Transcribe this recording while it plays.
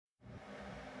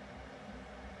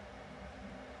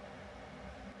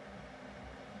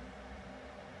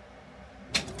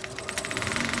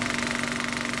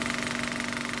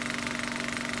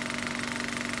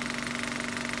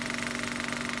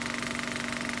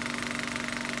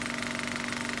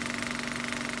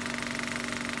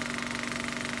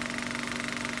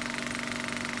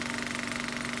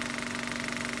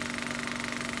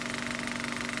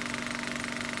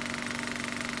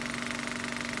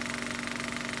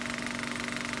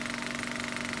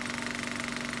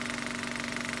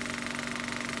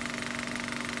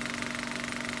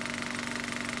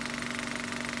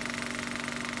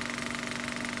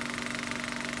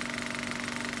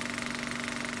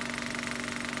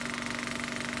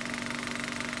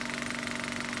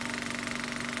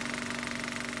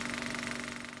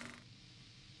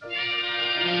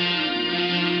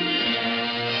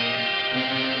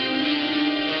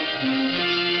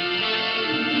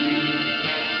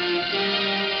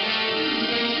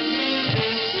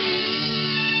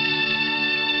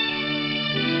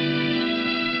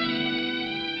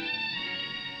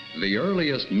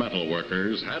earliest metal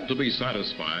workers had to be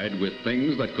satisfied with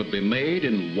things that could be made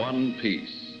in one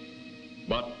piece.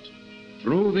 But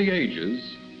through the ages,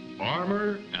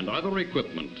 armor and other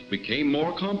equipment became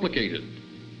more complicated,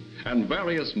 and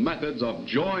various methods of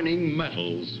joining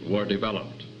metals were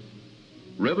developed.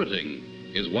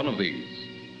 Riveting is one of these.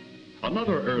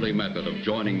 Another early method of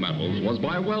joining metals was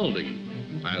by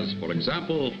welding, as, for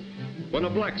example, when a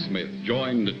blacksmith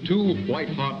joined two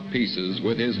white-hot pieces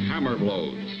with his hammer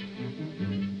blows.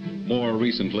 More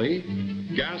recently,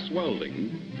 gas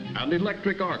welding and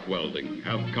electric arc welding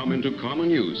have come into common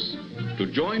use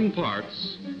to join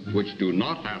parts which do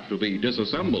not have to be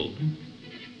disassembled.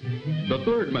 The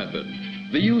third method,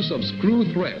 the use of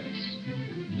screw threads,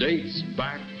 dates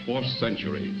back for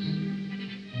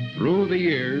centuries. Through the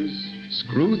years,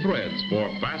 screw threads for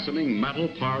fastening metal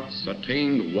parts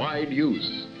attained wide use.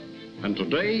 And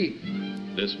today,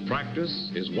 this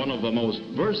practice is one of the most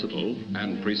versatile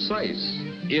and precise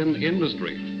in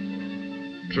industry.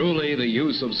 Truly, the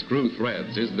use of screw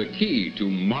threads is the key to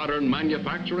modern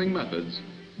manufacturing methods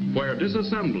where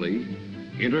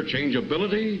disassembly,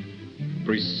 interchangeability,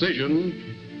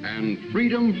 precision, and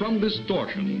freedom from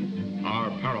distortion are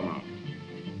paramount.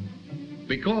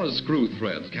 Because screw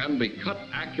threads can be cut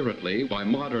accurately by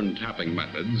modern tapping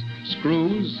methods,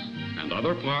 screws and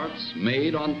other parts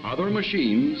made on other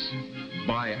machines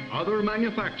by other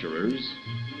manufacturers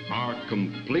are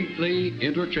completely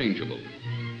interchangeable.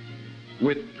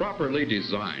 With properly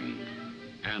designed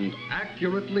and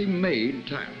accurately made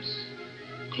taps,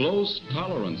 close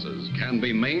tolerances can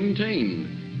be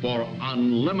maintained for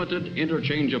unlimited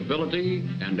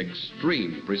interchangeability and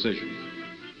extreme precision.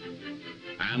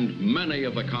 And many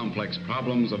of the complex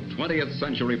problems of 20th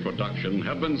century production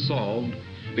have been solved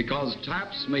because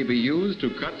taps may be used to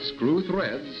cut screw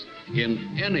threads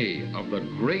in any of the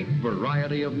great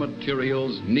variety of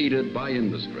materials needed by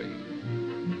industry.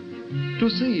 To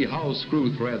see how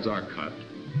screw threads are cut,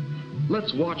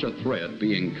 let's watch a thread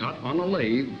being cut on a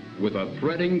lathe with a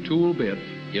threading tool bit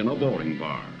in a boring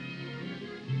bar.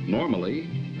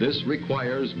 Normally, this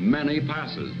requires many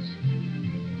passes.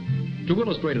 To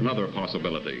illustrate another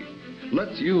possibility,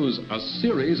 let's use a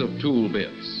series of tool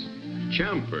bits,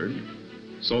 chamfered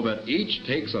so that each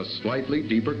takes a slightly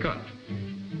deeper cut.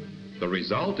 The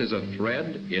result is a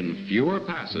thread in fewer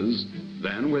passes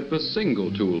than with the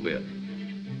single tool bit.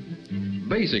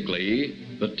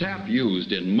 Basically, the tap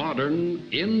used in modern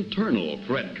internal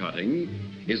thread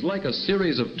cutting is like a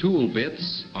series of tool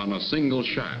bits on a single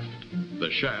shaft, the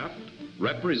shaft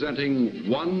representing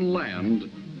one land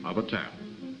of a tap.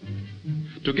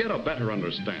 To get a better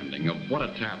understanding of what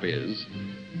a tap is,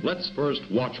 let's first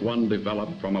watch one develop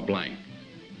from a blank.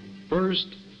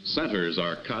 First, centers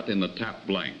are cut in the tap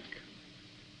blank.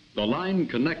 The line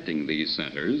connecting these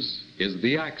centers is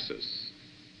the axis.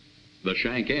 The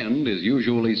shank end is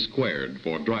usually squared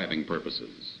for driving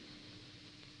purposes.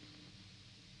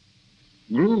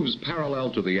 Grooves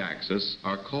parallel to the axis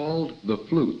are called the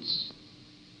flutes.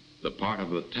 The part of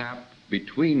the tap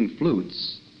between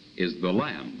flutes is the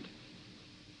land.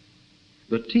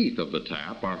 The teeth of the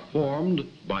tap are formed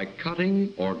by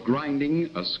cutting or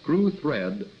grinding a screw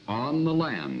thread on the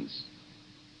lands.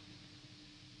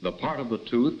 The part of the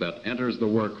tooth that enters the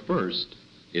work first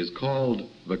is called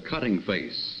the cutting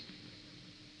face.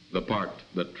 The part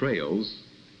that trails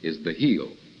is the heel.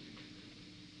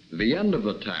 The end of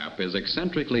the tap is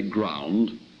eccentrically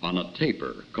ground on a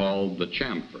taper called the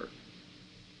chamfer.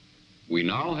 We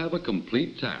now have a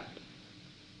complete tap.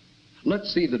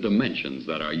 Let's see the dimensions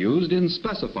that are used in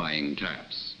specifying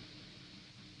taps.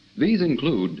 These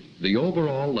include the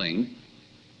overall length,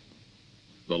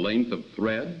 the length of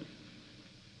thread,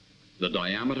 the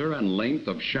diameter and length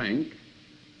of shank,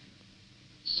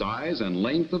 size and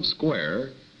length of square,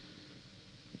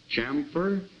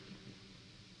 chamfer,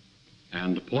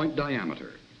 and point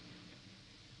diameter.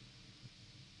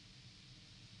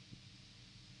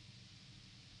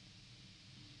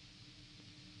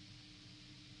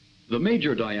 The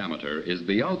major diameter is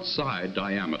the outside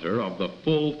diameter of the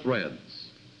full threads.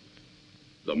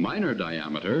 The minor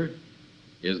diameter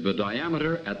is the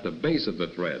diameter at the base of the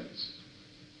threads.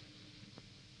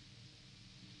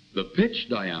 The pitch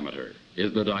diameter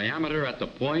is the diameter at the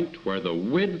point where the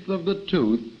width of the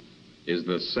tooth is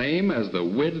the same as the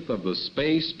width of the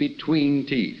space between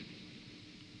teeth.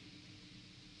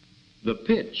 The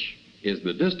pitch is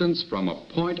the distance from a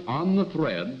point on the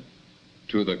thread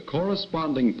to the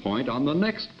corresponding point on the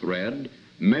next thread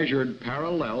measured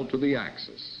parallel to the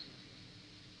axis.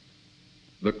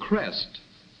 The crest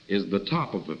is the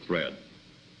top of the thread.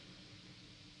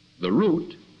 The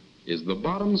root is the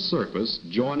bottom surface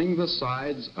joining the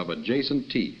sides of adjacent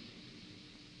teeth.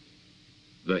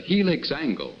 The helix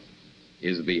angle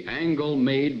is the angle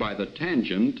made by the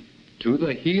tangent to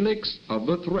the helix of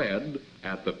the thread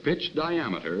at the pitch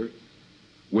diameter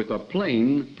with a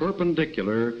plane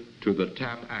perpendicular to the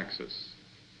tap axis.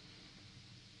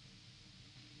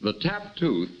 The tap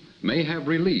tooth may have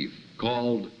relief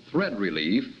called thread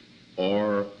relief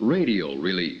or radial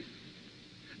relief.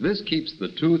 This keeps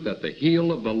the tooth at the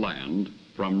heel of the land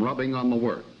from rubbing on the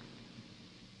work.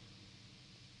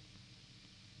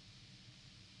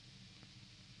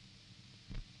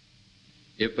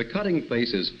 If the cutting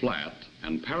face is flat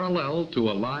and parallel to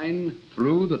a line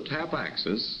through the tap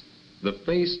axis, the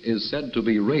face is said to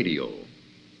be radial.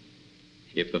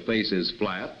 If the face is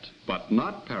flat but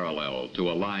not parallel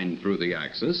to a line through the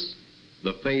axis,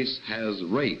 the face has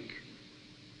rake.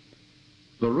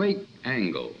 The rake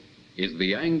angle is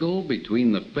the angle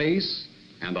between the face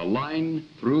and a line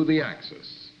through the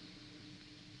axis.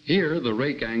 Here the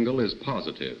rake angle is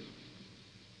positive,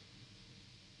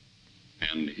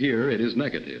 and here it is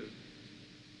negative.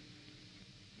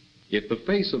 If the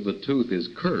face of the tooth is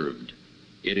curved,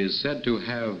 it is said to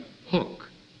have hook.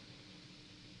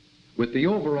 With the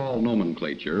overall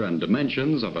nomenclature and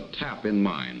dimensions of a tap in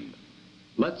mind,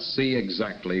 let's see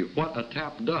exactly what a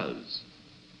tap does.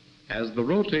 As the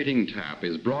rotating tap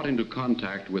is brought into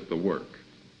contact with the work,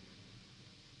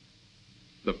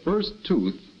 the first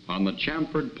tooth on the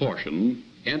chamfered portion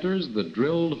enters the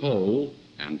drilled hole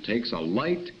and takes a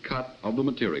light cut of the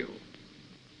material.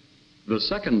 The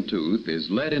second tooth is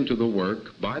led into the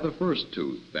work by the first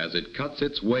tooth as it cuts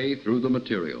its way through the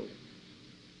material.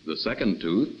 The second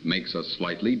tooth makes a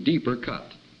slightly deeper cut.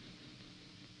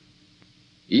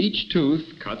 Each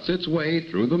tooth cuts its way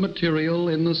through the material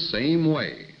in the same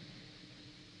way.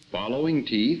 Following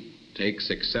teeth take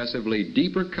successively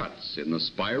deeper cuts in the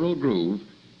spiral groove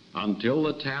until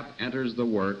the tap enters the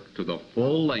work to the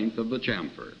full length of the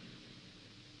chamfer.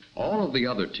 All of the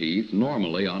other teeth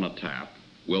normally on a tap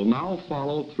will now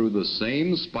follow through the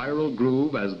same spiral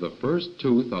groove as the first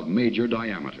tooth of major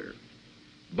diameter.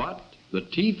 But the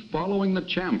teeth following the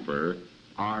chamfer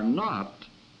are not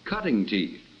cutting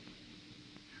teeth.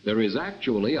 There is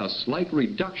actually a slight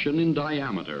reduction in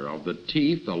diameter of the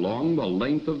teeth along the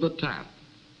length of the tap.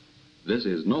 This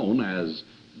is known as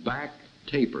back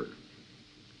taper.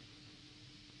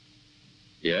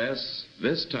 Yes,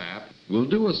 this tap will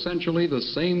do essentially the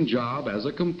same job as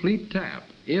a complete tap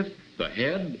if the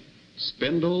head,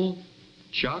 spindle,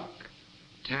 chuck,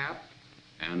 tap,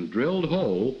 and drilled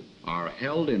hole are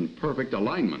held in perfect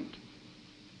alignment.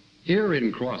 Here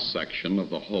in cross-section of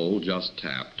the hole just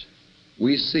tapped,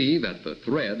 we see that the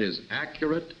thread is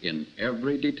accurate in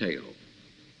every detail.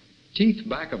 Teeth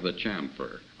back of the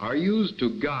chamfer are used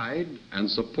to guide and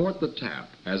support the tap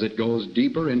as it goes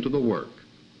deeper into the work.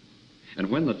 And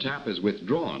when the tap is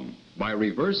withdrawn, by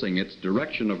reversing its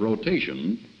direction of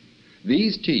rotation,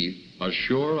 these teeth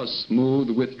assure a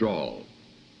smooth withdrawal.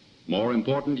 More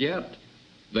important yet,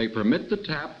 they permit the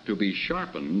tap to be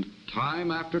sharpened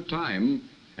time after time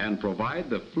and provide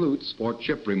the flutes for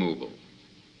chip removal.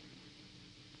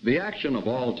 The action of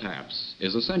all taps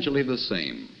is essentially the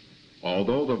same,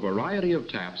 although the variety of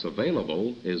taps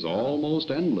available is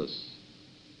almost endless.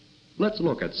 Let's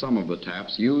look at some of the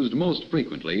taps used most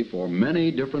frequently for many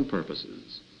different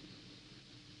purposes.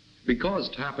 Because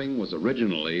tapping was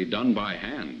originally done by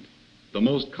hand, the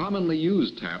most commonly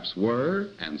used taps were,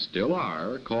 and still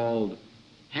are, called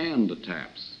hand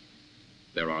taps.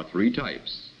 There are three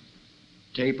types: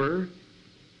 taper,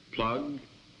 plug,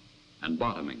 and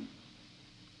bottoming.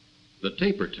 The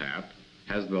taper tap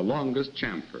has the longest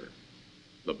chamfer,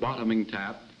 the bottoming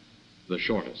tap the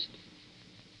shortest.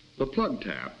 The plug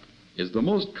tap is the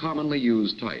most commonly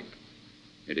used type.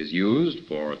 It is used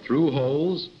for through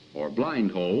holes or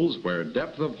blind holes where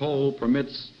depth of hole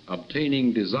permits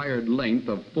obtaining desired length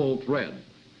of full thread.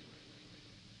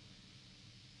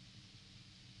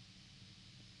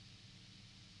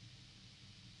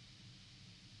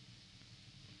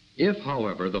 If,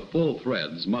 however, the full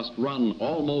threads must run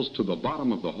almost to the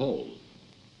bottom of the hole,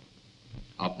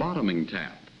 a bottoming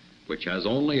tap, which has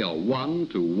only a 1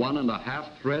 to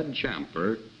 1.5 thread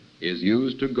chamfer, is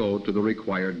used to go to the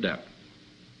required depth.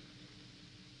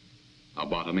 A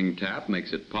bottoming tap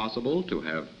makes it possible to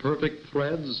have perfect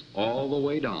threads all the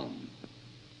way down.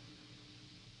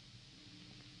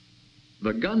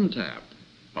 The gun tap,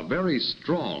 a very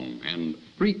strong and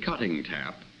free-cutting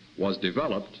tap, was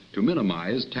developed to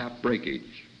minimize tap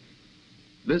breakage.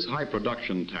 This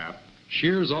high-production tap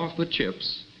shears off the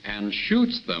chips and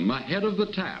shoots them ahead of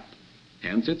the tap,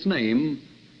 hence its name,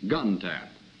 gun tap.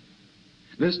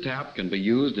 This tap can be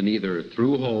used in either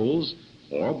through holes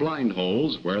or blind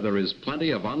holes where there is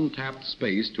plenty of untapped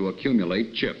space to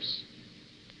accumulate chips.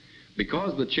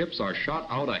 Because the chips are shot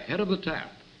out ahead of the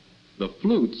tap, the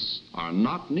flutes are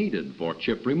not needed for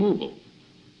chip removal.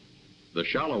 The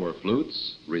shallower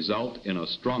flutes result in a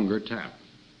stronger tap.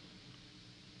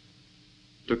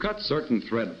 To cut certain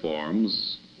thread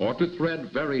forms or to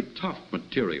thread very tough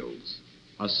materials,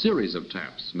 a series of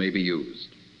taps may be used.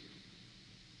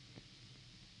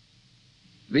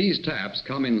 These taps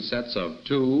come in sets of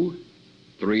 2,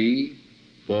 3,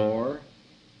 4,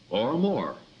 or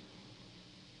more.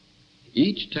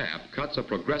 Each tap cuts a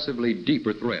progressively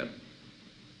deeper thread.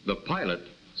 The pilot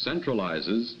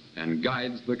centralizes and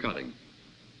guides the cutting.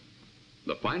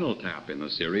 The final tap in the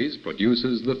series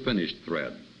produces the finished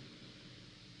thread.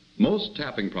 Most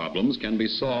tapping problems can be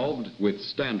solved with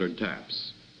standard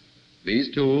taps.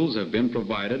 These tools have been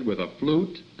provided with a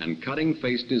flute and cutting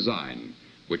face design,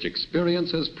 which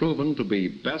experience has proven to be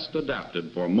best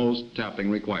adapted for most tapping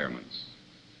requirements.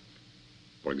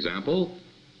 For example,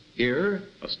 here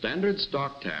a standard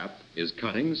stock tap is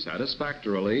cutting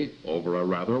satisfactorily over a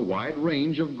rather wide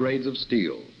range of grades of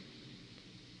steel.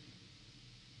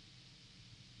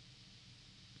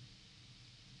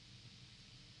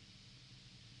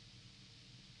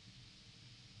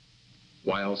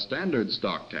 While standard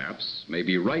stock taps may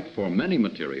be right for many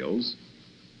materials,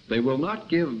 they will not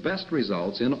give best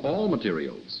results in all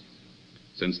materials.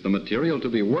 Since the material to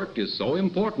be worked is so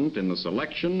important in the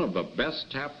selection of the best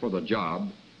tap for the job,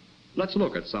 let's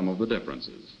look at some of the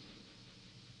differences.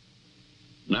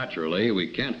 Naturally,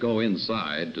 we can't go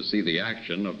inside to see the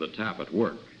action of the tap at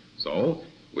work, so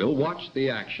we'll watch the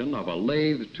action of a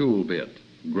lathe tool bit,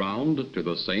 ground to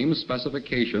the same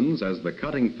specifications as the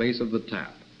cutting face of the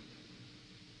tap.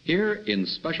 Here in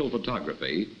special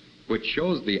photography, which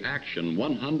shows the action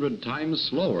 100 times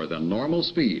slower than normal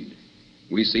speed,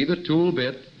 we see the tool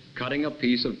bit cutting a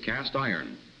piece of cast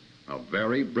iron, a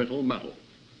very brittle metal.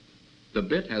 The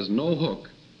bit has no hook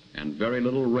and very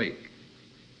little rake.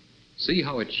 See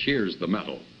how it shears the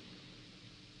metal.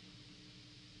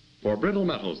 For brittle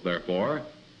metals, therefore,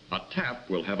 a tap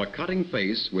will have a cutting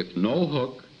face with no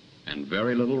hook and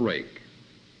very little rake.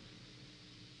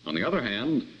 On the other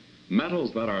hand,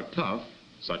 metals that are tough,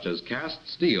 such as cast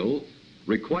steel,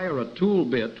 require a tool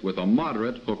bit with a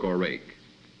moderate hook or rake.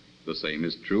 The same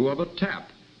is true of a tap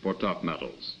for tough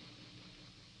metals.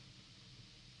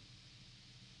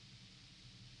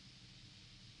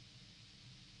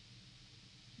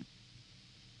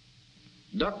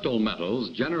 Ductile metals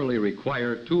generally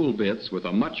require tool bits with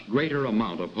a much greater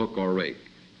amount of hook or rake.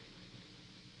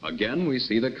 Again, we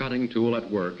see the cutting tool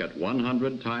at work at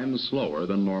 100 times slower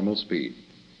than normal speed.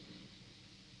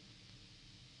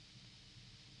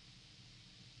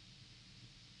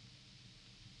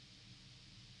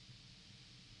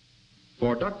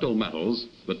 For ductile metals,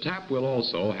 the tap will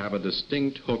also have a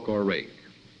distinct hook or rake.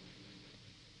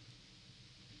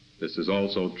 This is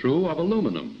also true of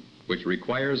aluminum, which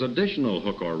requires additional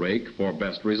hook or rake for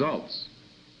best results.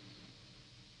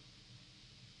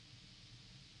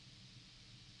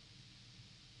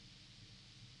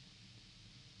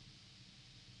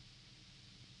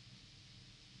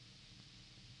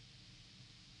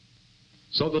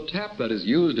 So the tap that is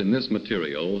used in this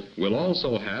material will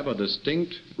also have a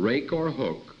distinct rake or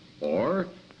hook, or,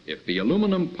 if the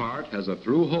aluminum part has a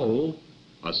through hole,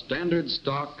 a standard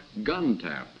stock gun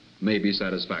tap may be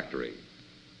satisfactory.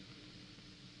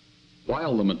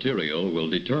 While the material will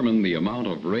determine the amount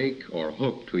of rake or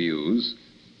hook to use,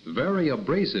 very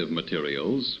abrasive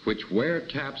materials which wear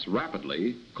taps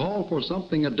rapidly call for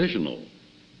something additional.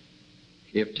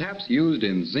 If taps used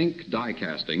in zinc die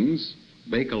castings,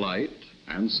 bakelite,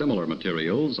 and similar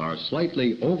materials are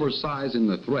slightly oversized in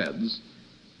the threads,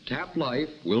 tap life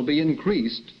will be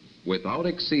increased without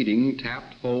exceeding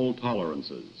tapped hole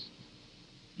tolerances.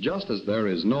 Just as there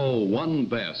is no one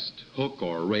best hook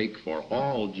or rake for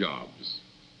all jobs,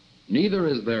 neither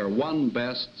is there one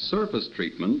best surface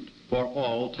treatment for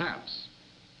all taps.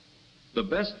 The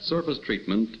best surface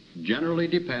treatment generally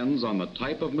depends on the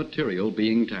type of material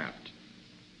being tapped.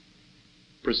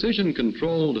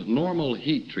 Precision-controlled normal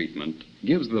heat treatment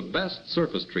gives the best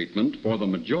surface treatment for the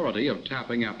majority of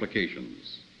tapping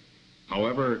applications.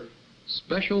 However,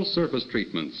 special surface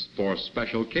treatments for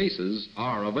special cases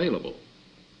are available.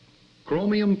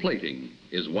 Chromium plating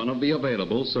is one of the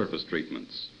available surface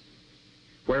treatments.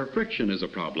 Where friction is a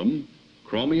problem,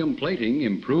 chromium plating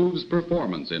improves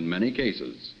performance in many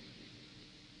cases.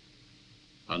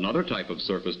 Another type of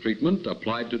surface treatment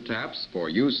applied to taps for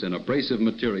use in abrasive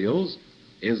materials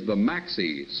is the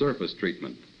maxi surface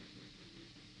treatment.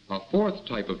 A fourth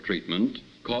type of treatment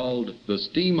called the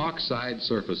steam oxide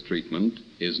surface treatment,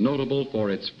 is notable for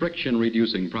its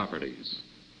friction-reducing properties.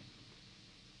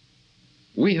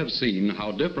 We have seen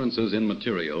how differences in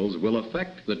materials will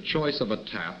affect the choice of a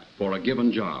tap for a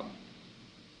given job.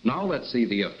 Now let's see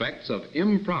the effects of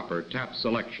improper tap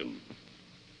selection.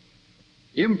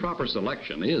 Improper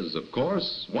selection is, of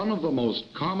course, one of the most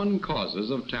common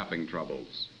causes of tapping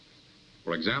troubles.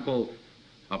 For example,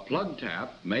 a plug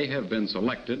tap may have been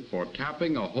selected for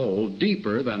tapping a hole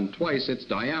deeper than twice its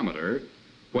diameter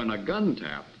when a gun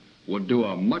tap would do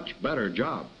a much better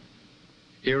job.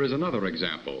 Here is another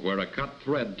example where a cut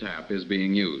thread tap is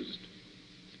being used.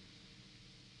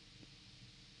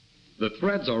 The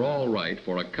threads are all right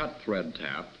for a cut thread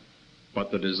tap,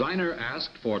 but the designer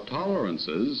asked for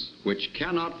tolerances which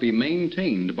cannot be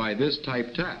maintained by this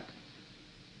type tap.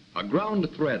 A ground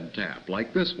thread tap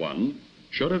like this one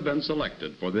should have been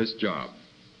selected for this job.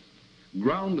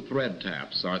 Ground thread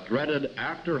taps are threaded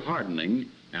after hardening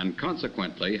and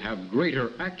consequently have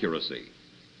greater accuracy.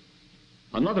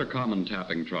 Another common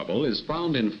tapping trouble is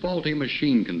found in faulty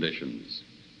machine conditions.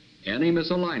 Any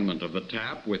misalignment of the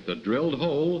tap with the drilled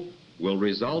hole will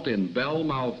result in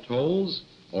bell-mouthed holes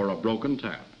or a broken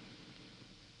tap.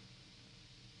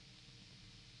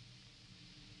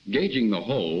 Gauging the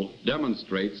hole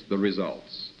demonstrates the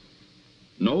results.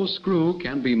 No screw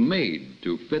can be made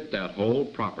to fit that hole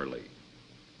properly.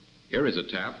 Here is a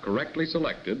tap correctly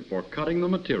selected for cutting the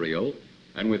material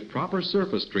and with proper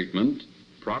surface treatment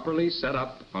properly set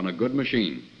up on a good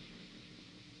machine.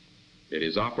 It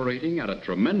is operating at a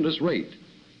tremendous rate,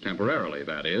 temporarily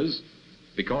that is,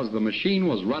 because the machine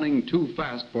was running too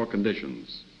fast for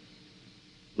conditions.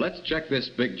 Let's check this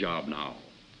big job now.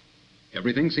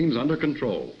 Everything seems under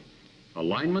control.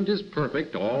 Alignment is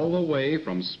perfect all the way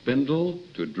from spindle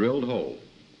to drilled hole.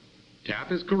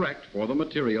 Tap is correct for the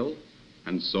material,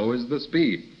 and so is the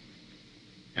speed.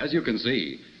 As you can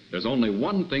see, there's only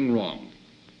one thing wrong.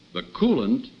 The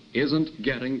coolant isn't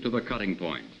getting to the cutting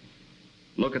point.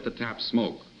 Look at the tap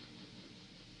smoke.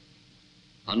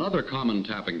 Another common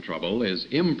tapping trouble is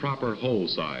improper hole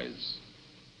size.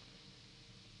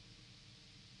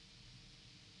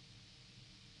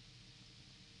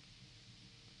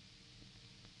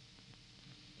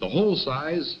 The hole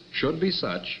size should be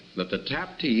such that the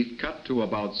tap teeth cut to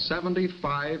about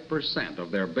 75%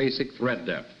 of their basic thread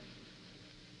depth.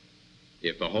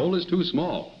 If the hole is too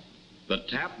small, the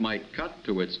tap might cut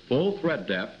to its full thread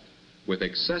depth with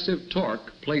excessive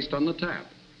torque placed on the tap.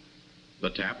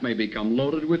 The tap may become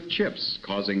loaded with chips,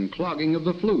 causing clogging of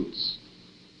the flutes.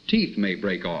 Teeth may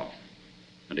break off,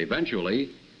 and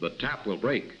eventually the tap will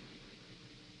break.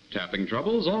 Tapping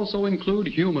troubles also include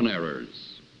human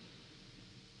errors.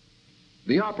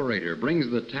 The operator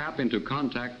brings the tap into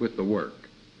contact with the work.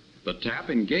 The tap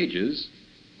engages,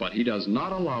 but he does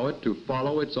not allow it to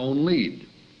follow its own lead.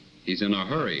 He's in a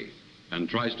hurry and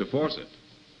tries to force it.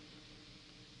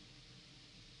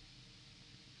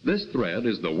 This thread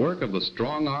is the work of the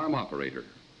strong arm operator.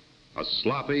 A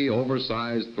sloppy,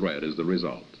 oversized thread is the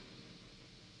result.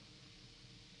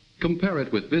 Compare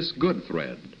it with this good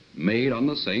thread, made on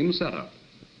the same setup.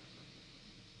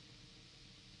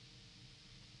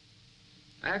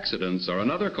 Accidents are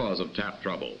another cause of tap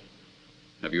trouble.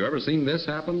 Have you ever seen this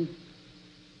happen?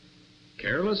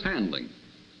 Careless handling.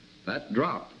 That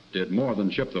drop did more than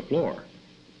chip the floor.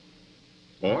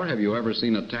 Or have you ever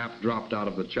seen a tap dropped out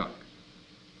of the chuck?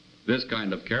 This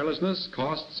kind of carelessness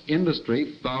costs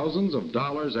industry thousands of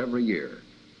dollars every year.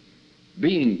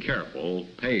 Being careful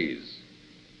pays.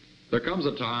 There comes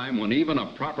a time when even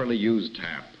a properly used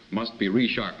tap must be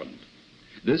resharpened.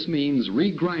 This means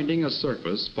regrinding a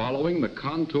surface following the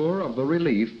contour of the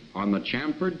relief on the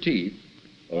chamfered teeth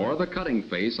or the cutting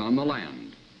face on the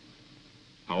land.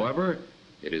 However,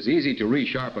 it is easy to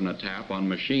resharpen a tap on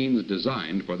machines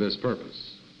designed for this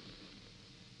purpose.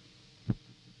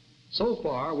 So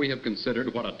far, we have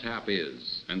considered what a tap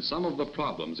is and some of the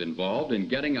problems involved in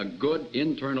getting a good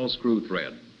internal screw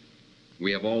thread.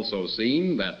 We have also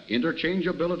seen that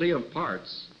interchangeability of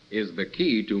parts is the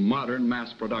key to modern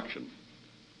mass production.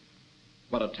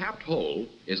 But a tapped hole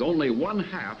is only one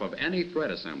half of any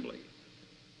thread assembly.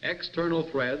 External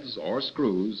threads or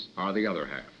screws are the other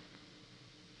half.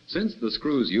 Since the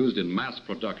screws used in mass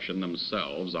production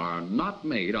themselves are not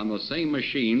made on the same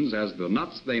machines as the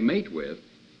nuts they mate with,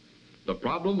 the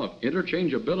problem of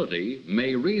interchangeability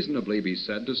may reasonably be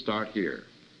said to start here.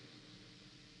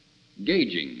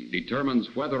 Gauging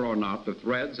determines whether or not the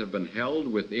threads have been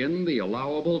held within the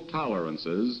allowable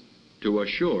tolerances to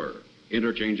assure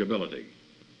interchangeability.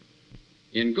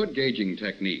 In good gauging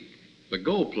technique, the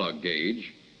go plug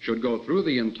gauge should go through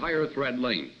the entire thread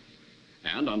length,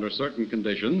 and under certain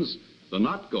conditions, The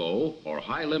not-go, or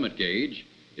high-limit gauge,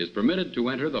 is permitted to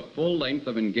enter the full length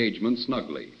of engagement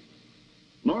snugly.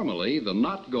 Normally, the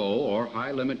not-go, or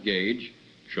high-limit gauge,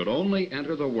 should only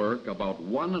enter the work about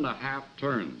 1.5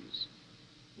 turns.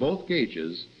 Both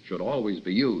gauges should always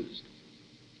be used.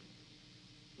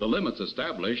 The limits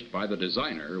established by the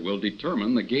designer will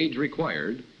determine the gauge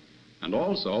required and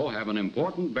also have an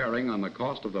important bearing on the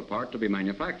cost of the part to be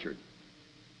manufactured.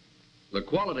 The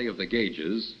quality of the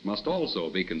gauges must also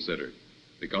be considered,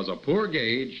 because a poor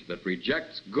gauge that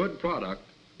rejects good product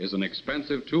is an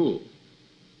expensive tool.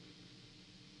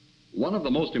 One of the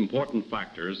most important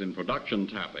factors in production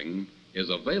tapping is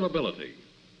availability.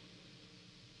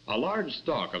 A large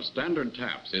stock of standard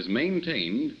taps is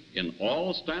maintained in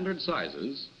all standard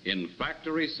sizes in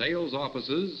factory sales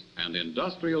offices and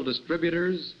industrial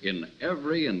distributors in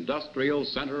every industrial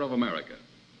center of America.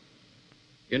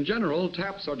 In general,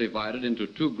 taps are divided into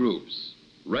two groups: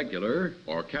 regular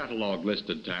or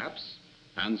catalog-listed taps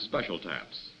and special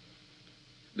taps.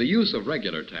 The use of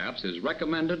regular taps is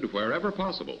recommended wherever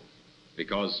possible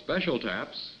because special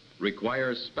taps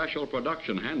require special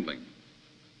production handling.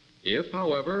 If,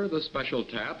 however, the special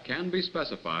tap can be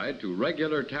specified to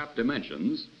regular tap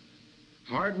dimensions,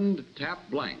 hardened tap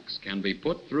blanks can be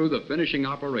put through the finishing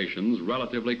operations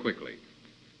relatively quickly.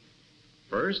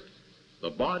 First, the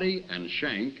body and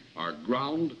shank are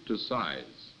ground to size.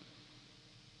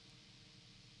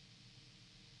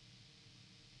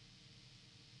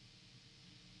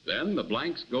 Then the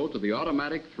blanks go to the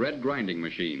automatic thread grinding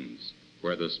machines,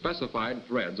 where the specified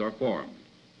threads are formed.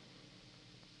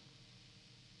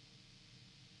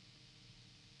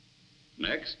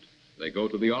 Next, they go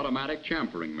to the automatic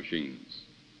chamfering machines.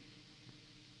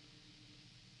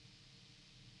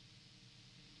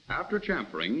 After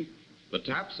chamfering, the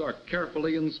taps are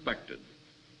carefully inspected.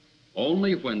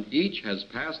 Only when each has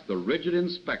passed the rigid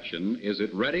inspection is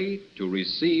it ready to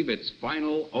receive its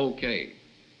final OK,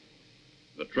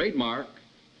 the trademark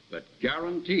that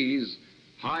guarantees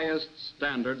highest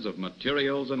standards of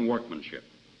materials and workmanship.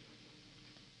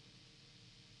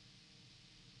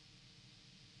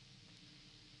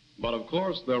 But of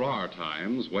course, there are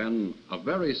times when a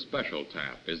very special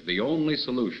tap is the only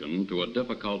solution to a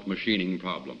difficult machining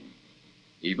problem.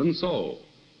 Even so,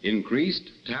 increased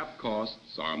tap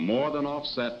costs are more than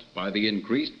offset by the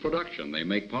increased production they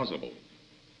make possible.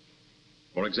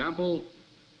 For example,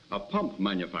 a pump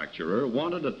manufacturer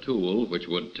wanted a tool which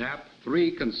would tap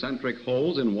 3 concentric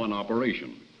holes in one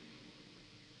operation.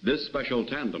 This special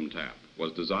tandem tap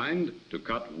was designed to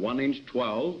cut 1"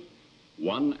 12,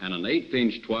 1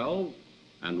 1/8" 12,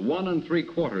 and 1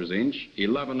 3/4"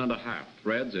 11½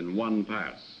 threads in one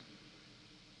pass.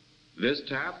 This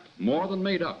tap more than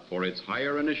made up for its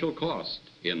higher initial cost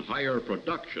in higher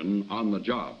production on the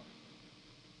job.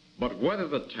 But whether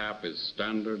the tap is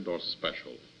standard or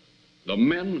special, the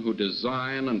men who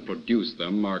design and produce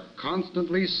them are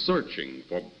constantly searching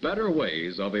for better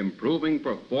ways of improving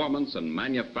performance and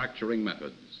manufacturing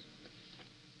methods.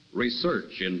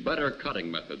 Research in better cutting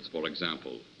methods, for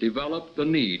example, developed the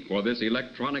need for this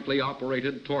electronically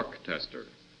operated torque tester.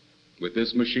 With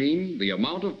this machine, the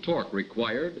amount of torque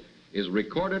required is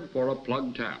recorded for a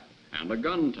plug tap and a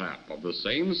gun tap of the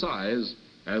same size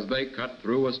as they cut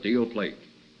through a steel plate.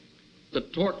 The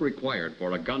torque required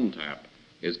for a gun tap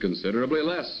is considerably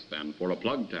less than for a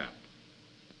plug tap.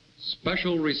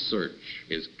 Special research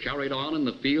is carried on in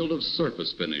the field of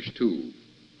surface finish, too,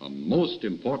 a most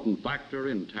important factor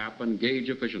in tap and gauge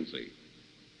efficiency.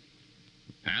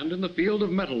 And in the field of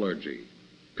metallurgy,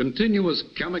 continuous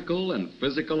chemical and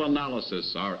physical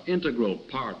analysis are integral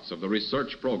parts of the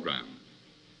research program.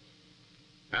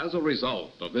 As a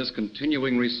result of this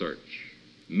continuing research,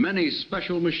 many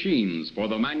special machines for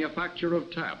the manufacture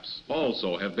of taps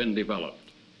also have been developed.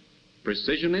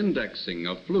 Precision indexing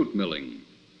of flute milling,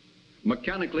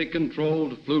 mechanically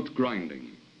controlled flute grinding,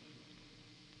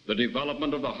 the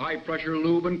development of the high-pressure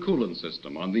lube and coolant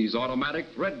system on these automatic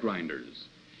thread grinders,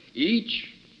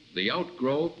 each the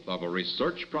outgrowth of a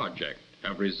research project,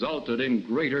 have resulted in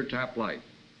greater tap life.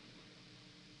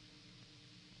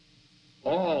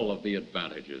 All of the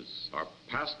advantages are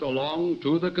passed along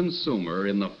to the consumer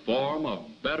in the form of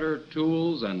better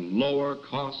tools and lower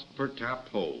cost per tapped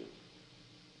hole.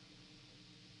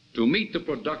 To meet the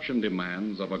production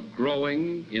demands of a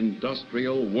growing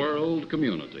industrial world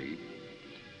community,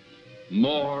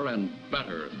 more and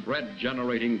better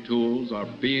thread-generating tools are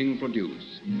being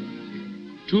produced.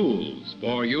 Tools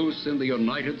for use in the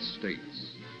United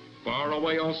States,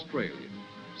 faraway Australia,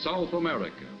 South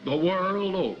America, the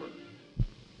world over.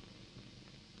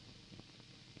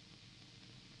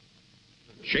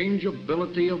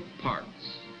 Changeability of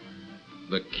parts,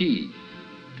 the key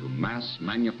to mass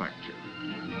manufacture.